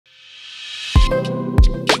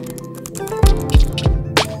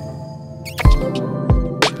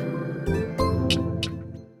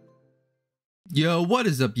Yo, what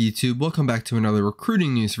is up YouTube? Welcome back to another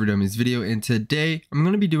Recruiting News for Dummies video, and today I'm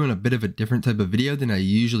going to be doing a bit of a different type of video than I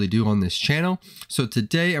usually do on this channel. So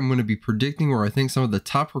today I'm going to be predicting where I think some of the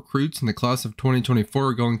top recruits in the class of 2024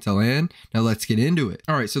 are going to land. Now let's get into it.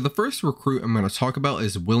 Alright, so the first recruit I'm going to talk about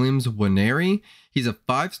is Williams Nwaneri. He's a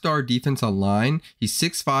 5-star defensive line. He's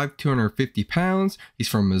 6'5", 250 pounds. He's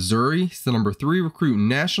from Missouri. He's the number 3 recruit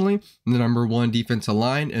nationally, the number 1 defensive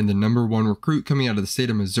line, and the number 1 recruit coming out of the state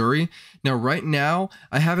of Missouri. Now, right now,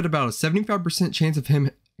 I have it about a 75% chance of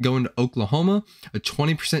him going to Oklahoma, a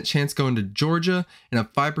 20% chance going to Georgia, and a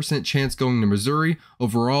 5% chance going to Missouri.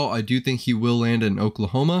 Overall, I do think he will land in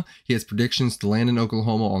Oklahoma. He has predictions to land in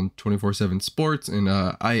Oklahoma on 24/7 Sports, and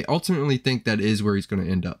I ultimately think that is where he's going to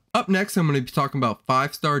end up. Up next, I'm going to be talking about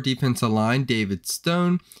 5-star defensive line David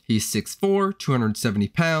Stone. He's 6'4", 270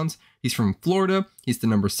 pounds. He's from Florida. He's the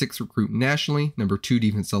number 6 recruit nationally, number 2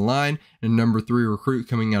 defensive line, and number 3 recruit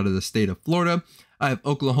coming out of the state of Florida. I have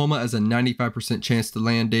Oklahoma as a 95% chance to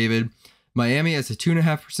land David. Miami has a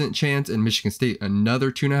 2.5% chance, and Michigan State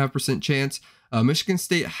another 2.5% chance. Michigan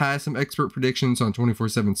State has some expert predictions on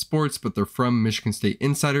 24/7 Sports, but they're from Michigan State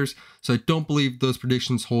insiders, so I don't believe those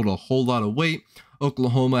predictions hold a whole lot of weight.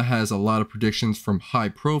 Oklahoma has a lot of predictions from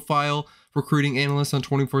high-profile recruiting analysts on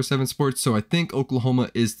 24/7 Sports, so I think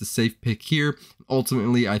Oklahoma is the safe pick here.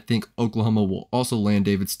 Ultimately, I think Oklahoma will also land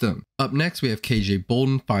David Stone. Up next, we have KJ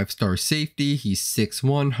Bolden, 5-star safety. He's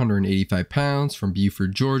 6'1", 185 pounds, from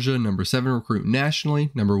Buford, Georgia, number 7 recruit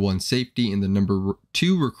nationally, number 1 safety, and the number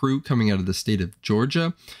 2 recruit coming out of the state of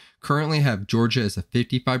Georgia. Currently have Georgia as a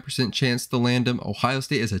 55% chance to land him, Ohio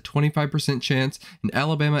State as a 25% chance, and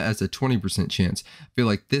Alabama as a 20% chance. I feel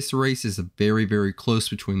like this race is very, very close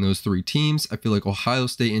between those 3 teams. I feel like Ohio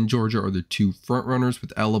State and Georgia are the 2 front runners,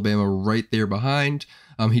 with Alabama right there behind.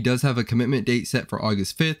 He does have a commitment date set for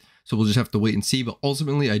August 5th. So we'll just have to wait and see, but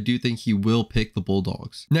ultimately I do think he will pick the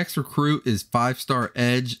Bulldogs. Next recruit is 5-star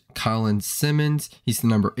edge Colin Simmons. He's the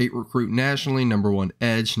number 8 recruit nationally, number 1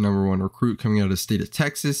 edge, number 1 recruit coming out of the state of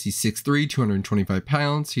Texas. He's 6'3", 225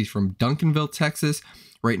 pounds. He's from Duncanville, Texas.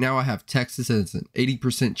 Right now I have Texas as an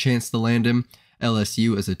 80% chance to land him,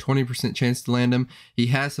 LSU as a 20% chance to land him. He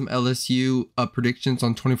has some LSU predictions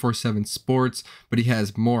on 24/7 Sports, but he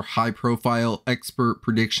has more high-profile expert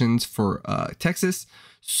predictions for Texas.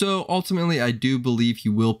 So ultimately, I do believe he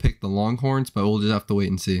will pick the Longhorns, but we'll just have to wait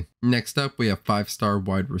and see. Next up, we have 5-star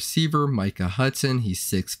wide receiver Micah Hudson. He's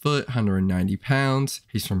 6 foot, 190 pounds.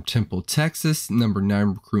 He's from Temple, Texas, number 9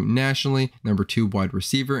 recruit nationally, number 2 wide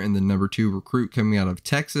receiver, and the number 2 recruit coming out of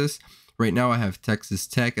Texas. Right now, I have Texas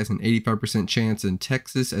Tech as an 85% chance and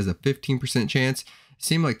Texas as a 15% chance. It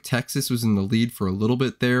seemed like Texas was in the lead for a little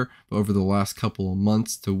bit there, but over the last couple of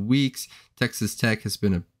months to weeks, Texas Tech has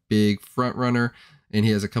been a big front runner, and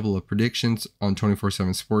he has a couple of predictions on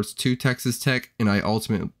 24/7 Sports to Texas Tech, and I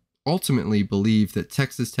ultimately believe that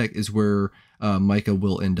Texas Tech is where Micah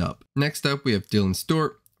will end up. Next up, we have Dylan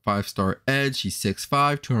Stewart, 5-star edge. He's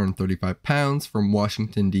 6'5", 235 pounds, from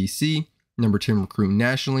Washington, D.C., number 10 recruit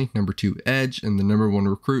nationally, number 2 edge, and the number 1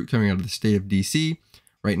 recruit coming out of the state of D.C.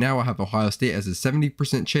 Right now, I have Ohio State as a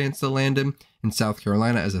 70% chance to land him, and South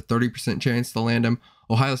Carolina as a 30% chance to land him.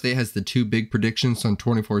 Ohio State has the 2 big predictions on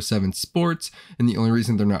 24/7 Sports, and the only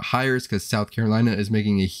reason they're not higher is because South Carolina is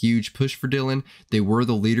making a huge push for Dylan. They were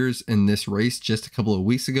the leaders in this race just a couple of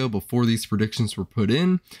weeks ago before these predictions were put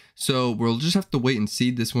in. So we'll just have to wait and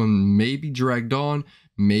see. This one may be dragged on.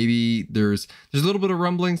 Maybe there's a little bit of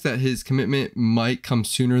rumblings that his commitment might come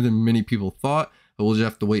sooner than many people thought, but we'll just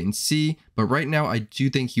have to wait and see. But right now, I do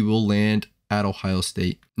think he will land at Ohio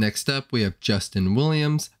State. Next up, we have Justin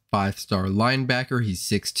Williams, 5-star linebacker. He's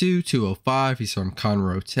 6'2", 205. He's from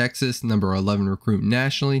Conroe, Texas, number 11 recruit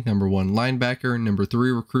nationally, number 1 linebacker, number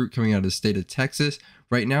 3 recruit coming out of the state of Texas.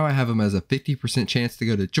 Right now, I have him as a 50% chance to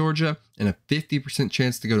go to Georgia and a 50%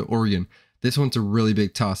 chance to go to Oregon. This one's a really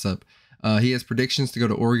big toss-up. He has predictions to go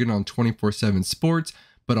to Oregon on 24/7 Sports,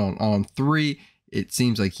 but on 3, it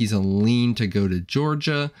seems like he's a lean to go to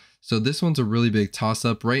Georgia. So this one's a really big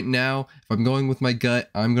toss-up. Right now, if I'm going with my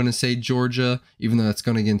gut, I'm going to say Georgia, even though that's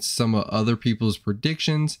going against some of other people's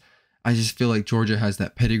predictions. I just feel like Georgia has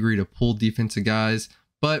that pedigree to pull defensive guys,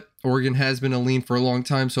 but Oregon has been a lean for a long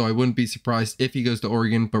time, so I wouldn't be surprised if he goes to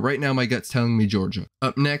Oregon, but right now my gut's telling me Georgia.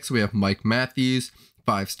 Up next, we have Mike Matthews,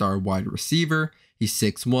 5-star wide receiver. He's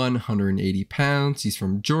 6'1", 180 pounds. He's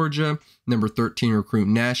from Georgia, number 13 recruit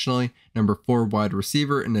nationally, number 4 wide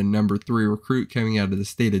receiver, and the number 3 recruit coming out of the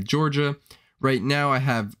state of Georgia. Right now, I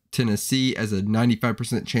have Tennessee as a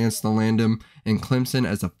 95% chance to land him, and Clemson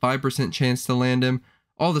as a 5% chance to land him.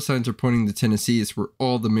 all the signs are pointing to Tennessee. It's where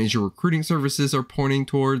all the major recruiting services are pointing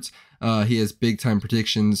towards. He has big time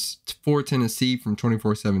predictions for Tennessee from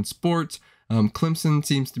 24/7 Sports. Clemson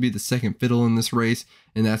seems to be the second fiddle in this race,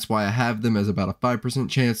 and that's why I have them as about a 5%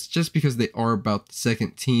 chance, just because they are about the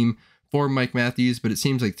second team for Mike Matthews, but it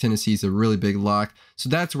seems like Tennessee's a really big lock. So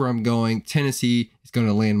that's where I'm going. Tennessee is going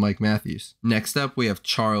to land Mike Matthews. Next up, we have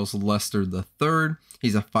Charles Lester III.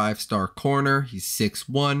 He's a 5-star corner. He's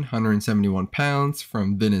 6'1", 171 pounds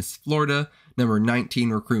from Venice, Florida. Number 19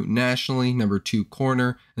 recruit nationally, number 2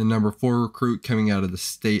 corner, and number 4 recruit coming out of the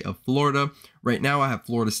state of Florida. Right now, I have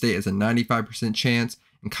Florida State as a 95% chance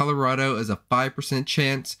and Colorado as a 5%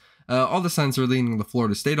 chance. All the signs are leaning to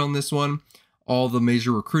Florida State on this one. All the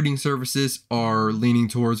major recruiting services are leaning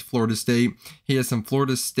towards Florida State. He has some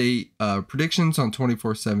Florida State predictions on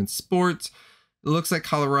 24/7 Sports. It looks like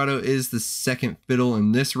Colorado is the second fiddle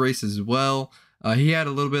in this race as well. He had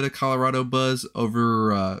a little bit of Colorado buzz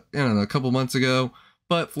over, a couple months ago,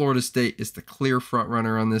 but Florida State is the clear front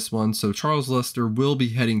runner on this one. So Charles Lester will be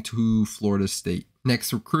heading to Florida State.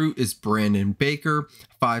 Next recruit is Brandon Baker,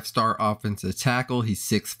 5-star offensive tackle. He's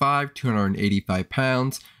 6'5", 285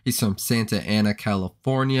 pounds. He's from Santa Ana,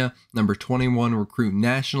 California. Number 21 recruit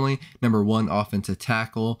nationally, number 1 offensive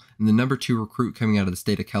tackle, and the number 2 recruit coming out of the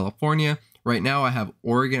state of California. Right now, I have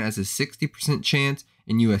Oregon as a 60% chance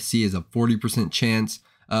and USC as a 40% chance.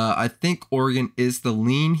 I think Oregon is the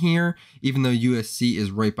lean here, even though USC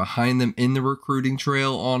is right behind them in the recruiting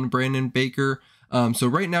trail on Brandon Baker. So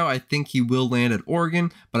right now, I think he will land at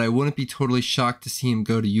Oregon, but I wouldn't be totally shocked to see him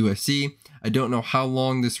go to USC. I don't know how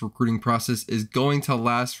long this recruiting process is going to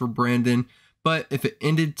last for Brandon, but if it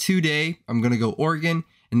ended today, I'm going to go Oregon,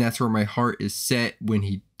 and that's where my heart is set when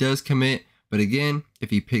he does commit. But again, if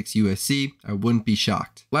he picks USC, I wouldn't be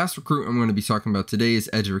shocked. Last recruit I'm going to be talking about today is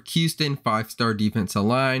Edric Houston, 5-star defensive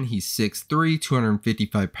line. He's 6'3",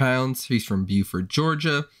 255 pounds. He's from Buford,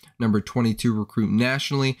 Georgia. Number 22 recruit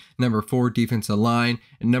nationally, number 4 defensive line,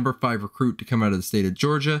 and number 5 recruit to come out of the state of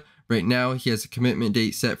Georgia. Right now, he has a commitment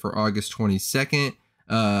date set for August 22nd.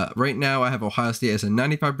 Right now, I have Ohio State as a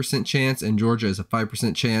 95% chance and Georgia as a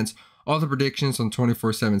 5% chance. All the predictions on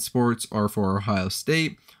 24/7 Sports are for Ohio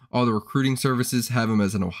State. All the recruiting services have him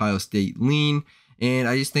as an Ohio State lean. And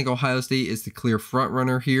I just think Ohio State is the clear front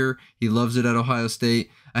runner here. He loves it at Ohio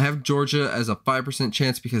State. I have Georgia as a 5%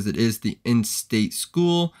 chance because it is the in-state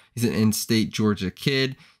school. He's an in-state Georgia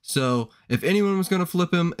kid. So if anyone was going to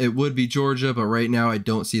flip him, it would be Georgia. But right now, I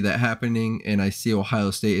don't see that happening. And I see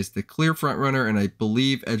Ohio State as the clear front runner. And I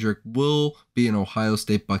believe Edric will be an Ohio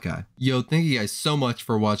State Buckeye. Yo, thank you guys so much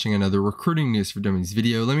for watching another Recruiting News for Dummies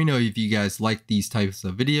video. Let me know if you guys like these types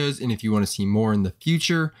of videos and if you want to see more in the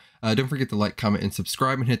future. Don't forget to like, comment, and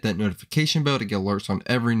subscribe, and hit that notification bell to get alerts on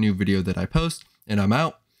every new video that I post. And I'm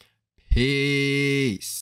out. Peace.